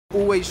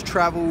Always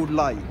travel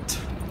light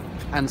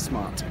and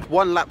smart.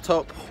 One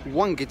laptop,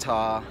 one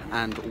guitar,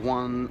 and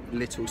one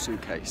little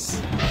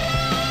suitcase.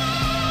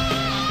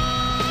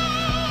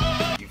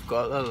 You've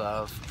got to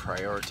love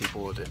priority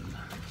boarding.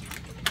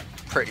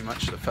 Pretty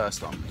much the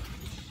first one.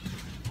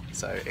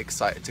 So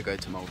excited to go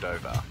to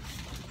Moldova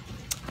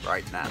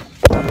right now.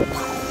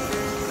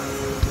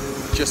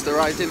 Just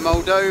arrived in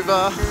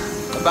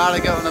Moldova, about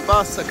to get on a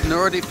bus. I can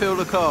already feel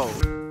the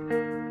cold.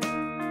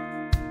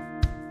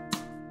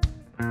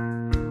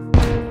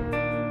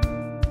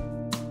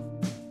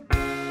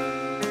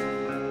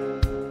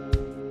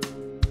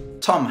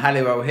 Tom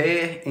Halliwell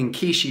here in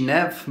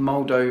Kishinev,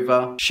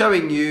 Moldova,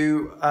 showing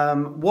you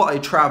what I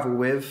travel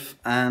with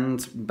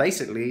and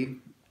basically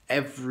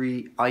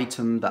every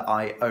item that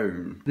I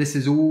own. This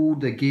is all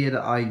the gear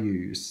that I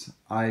use.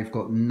 I've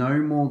got no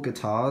more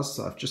guitars,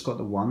 so I've just got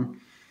the one.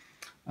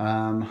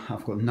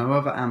 I've got no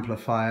other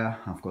amplifier,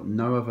 I've got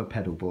no other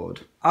pedal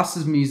board. Us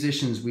as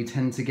musicians, we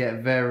tend to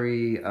get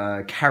very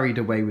carried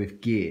away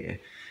with gear,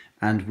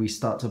 and we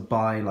start to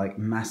buy like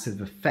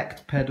massive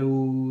effect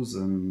pedals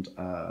and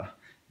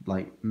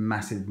like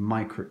massive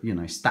micro,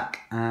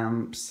 stack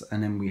amps,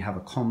 and then we have a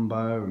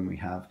combo and we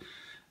have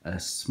a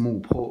small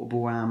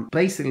portable amp.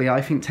 Basically,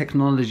 I think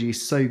technology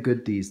is so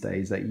good these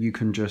days that you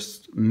can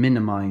just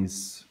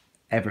minimize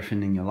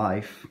everything in your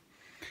life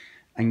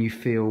and you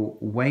feel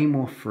way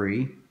more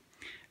free.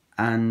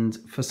 And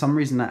for some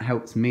reason that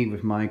helps me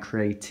with my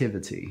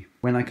creativity.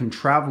 When I can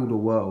travel the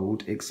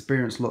world,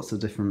 experience lots of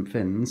different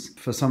things,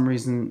 for some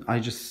reason I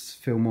just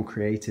feel more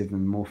creative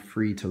and more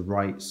free to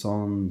write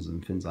songs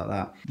and things like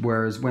that.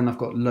 Whereas when I've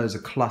got loads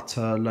of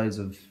clutter, loads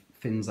of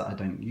things that I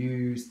don't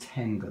use,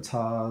 10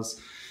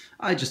 guitars,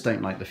 I just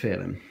don't like the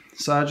feeling.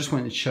 So I just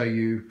wanted to show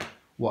you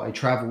what I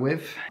travel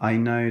with. I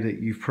know that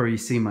you've probably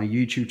seen my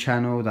YouTube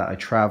channel that I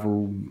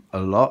travel a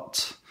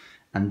lot.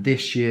 And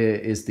this year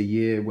is the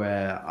year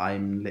where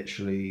I'm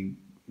literally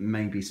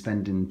maybe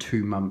spending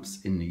 2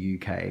 months in the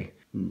UK.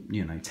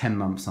 10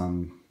 months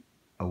I'm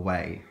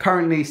away.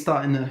 Currently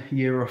starting the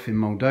year off in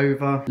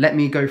Moldova. Let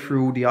me go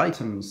through all the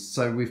items.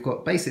 So we've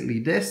got basically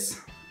this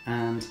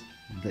and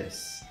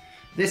this.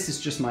 This is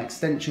just my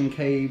extension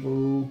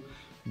cable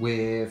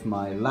with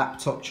my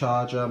laptop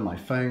charger, my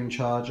phone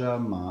charger,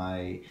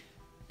 my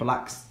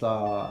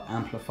Rockstar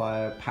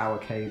amplifier power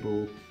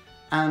cable,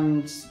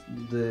 and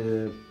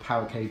the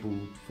power cable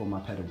for my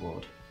pedal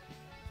board.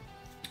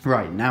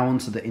 Right, now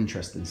onto the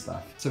interesting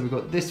stuff. So we've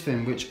got this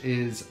thing, which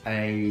is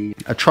a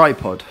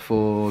tripod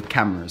for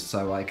cameras,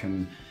 so I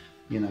can,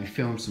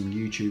 film some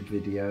YouTube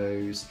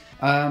videos.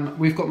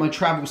 We've got my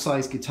travel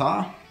size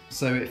guitar,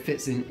 so it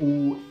fits in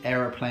all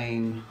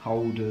aeroplane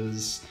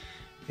holders.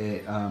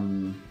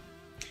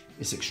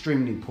 It's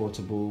extremely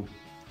portable,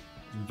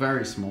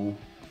 very small.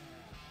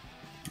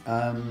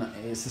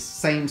 It's the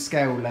same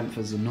scale length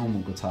as a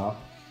normal guitar.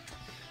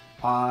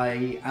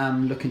 I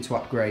am looking to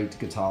upgrade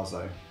guitars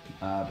though,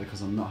 because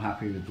I'm not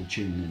happy with the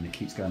tuning. It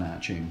keeps going out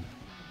of tune.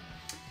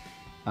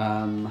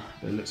 But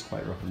it looks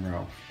quite rock and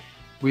roll.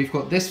 We've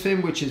got this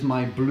thing, which is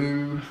my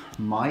blue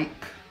mic,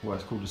 well,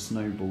 it's called a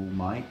snowball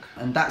mic,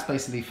 and that's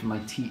basically for my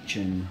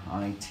teaching.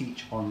 I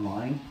teach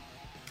online,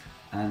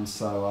 and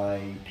so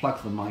I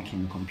plug the mic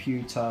in the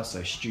computer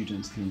so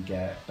students can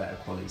get better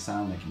quality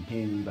sound, they can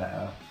hear me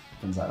better,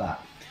 things like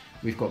that.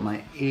 We've got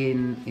my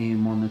in-ear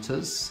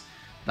monitors.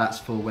 That's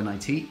for when I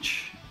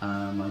teach.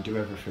 I do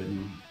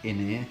everything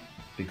in-ear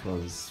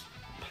because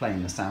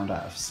playing the sound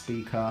out of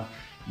speaker,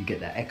 you get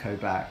that echo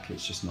back,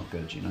 it's just not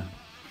good,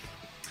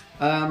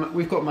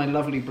 We've got my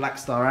lovely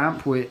Rockstar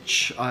amp,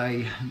 which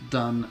I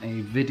done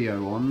a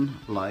video on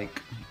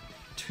like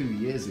 2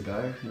 years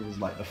ago. It was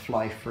like the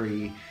Fly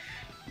Free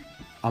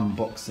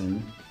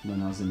unboxing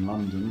when I was in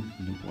London,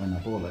 when I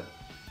bought it.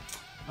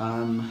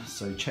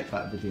 So check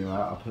that video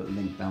out, I'll put a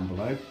link down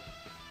below.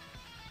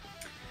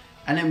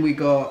 And then we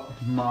got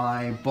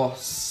my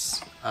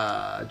Boss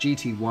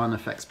GT1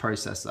 effects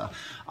processor.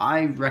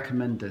 I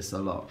recommend this a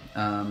lot.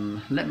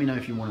 Let me know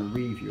if you want a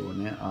review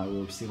on it, I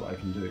will see what I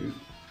can do.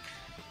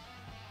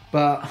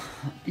 But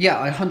yeah,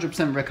 I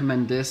 100%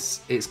 recommend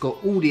this. It's got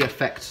all the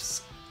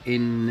effects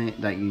in it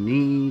that you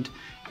need.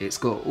 It's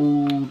got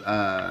all,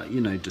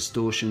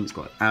 distortion, it's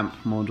got amp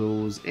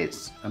models,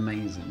 it's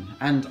amazing.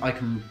 And I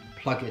can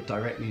plug it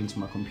directly into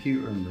my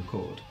computer and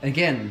record.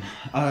 Again,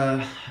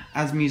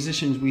 as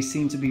musicians, we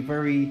seem to be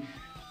very,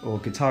 or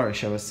guitarists,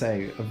 shall I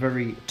say, are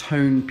very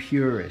tone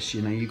purists.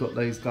 You got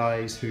those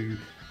guys who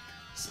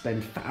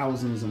spend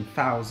thousands and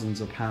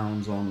thousands of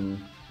pounds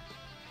on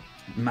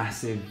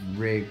massive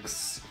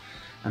rigs,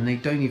 and they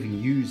don't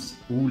even use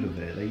all of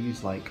it. They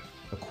use like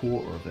a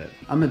quarter of it.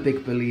 I'm a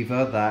big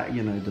believer that,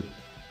 the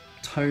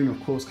tone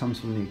of course comes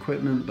from the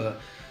equipment,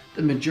 but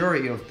the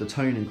majority of the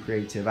tone and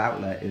creative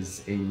outlet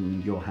is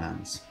in your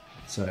hands.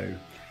 So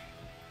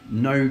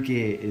no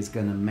gear is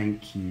going to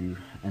make you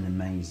an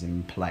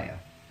amazing player.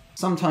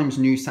 Sometimes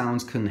new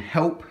sounds can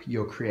help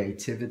your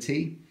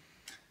creativity,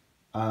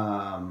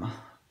 but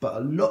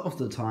a lot of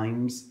the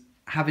times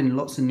having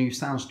lots of new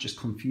sounds just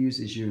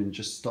confuses you and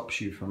just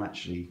stops you from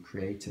actually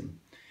creating.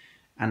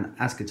 And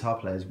as guitar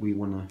players, we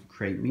want to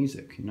create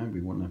music, you know,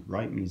 we want to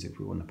write music,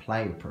 we want to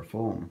play,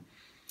 perform.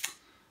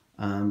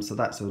 So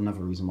that's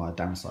another reason why I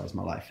downsized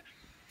my life.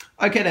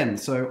 Okay then,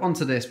 so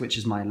onto this, which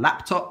is my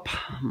laptop,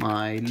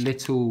 my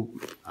little,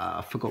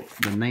 I forgot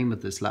the name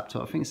of this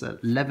laptop. I think it's an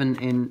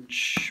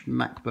 11-inch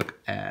MacBook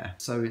Air.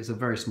 So it's a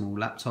very small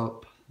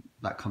laptop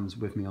that comes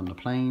with me on the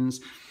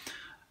planes.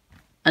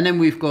 And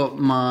then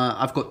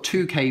I've got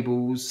 2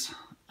 cables,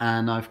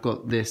 and I've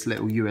got this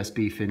little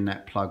USB thin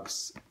net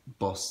plugs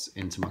Boss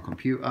into my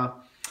computer.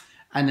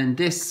 And then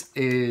this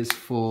is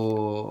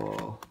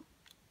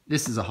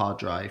a hard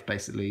drive,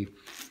 basically,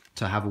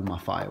 to have all my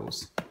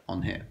files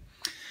on here.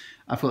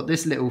 I've got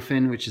this little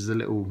thing, which is a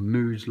little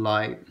mood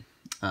light,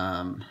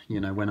 you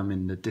know, when I'm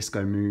in the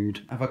disco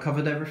mood. Have I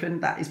covered everything?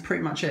 That is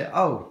pretty much it.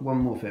 Oh, one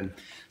more thing.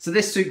 So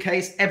this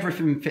suitcase,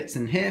 everything fits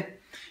in here.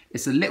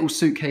 It's a little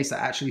suitcase that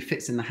actually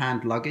fits in the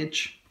hand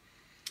luggage.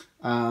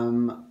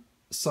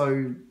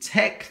 So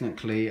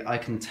technically I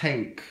can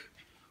take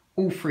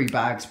all 3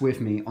 bags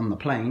with me on the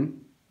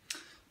plane,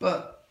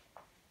 but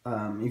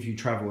if you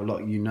travel a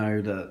lot, you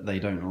know that they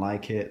don't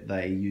like it.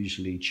 They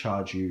usually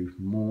charge you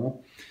more.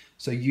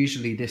 So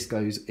usually this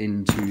goes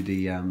into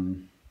the,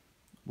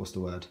 what's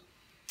the word?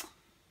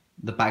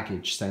 The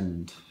baggage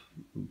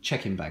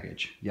check-in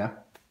baggage, yeah?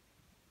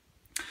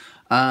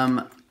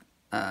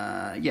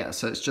 Yeah,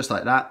 so it's just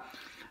like that.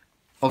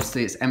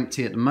 Obviously it's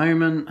empty at the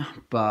moment,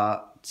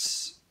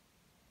 but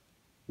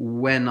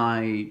when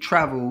I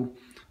travel,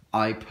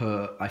 I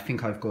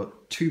think I've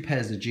got 2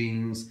 pairs of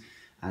jeans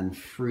and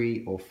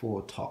 3 or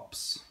 4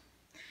 tops,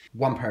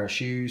 1 pair of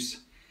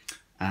shoes,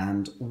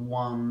 and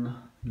 1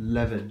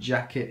 leather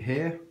jacket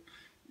here,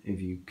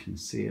 if you can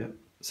see it.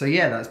 So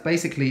yeah, that's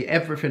basically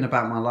everything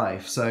about my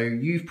life. So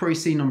you've probably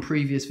seen on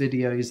previous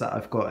videos that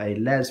I've got a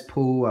Les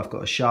Paul, I've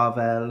got a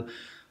Charvel.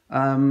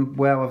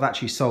 Well, I've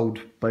actually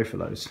sold both of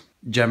those.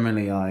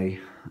 Generally,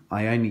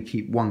 I only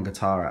keep 1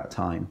 guitar at a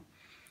time,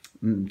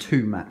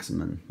 2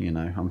 maximum, you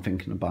know. I'm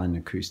thinking of buying an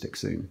acoustic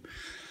soon.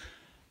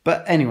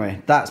 But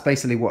anyway, that's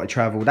basically what I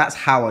travel. That's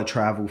how I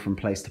travel from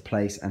place to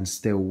place and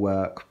still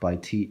work by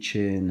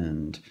teaching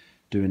and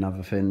doing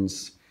other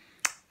things.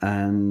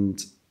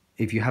 And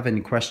if you have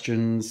any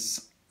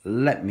questions,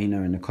 let me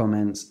know in the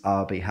comments.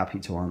 I'll be happy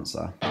to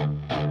answer.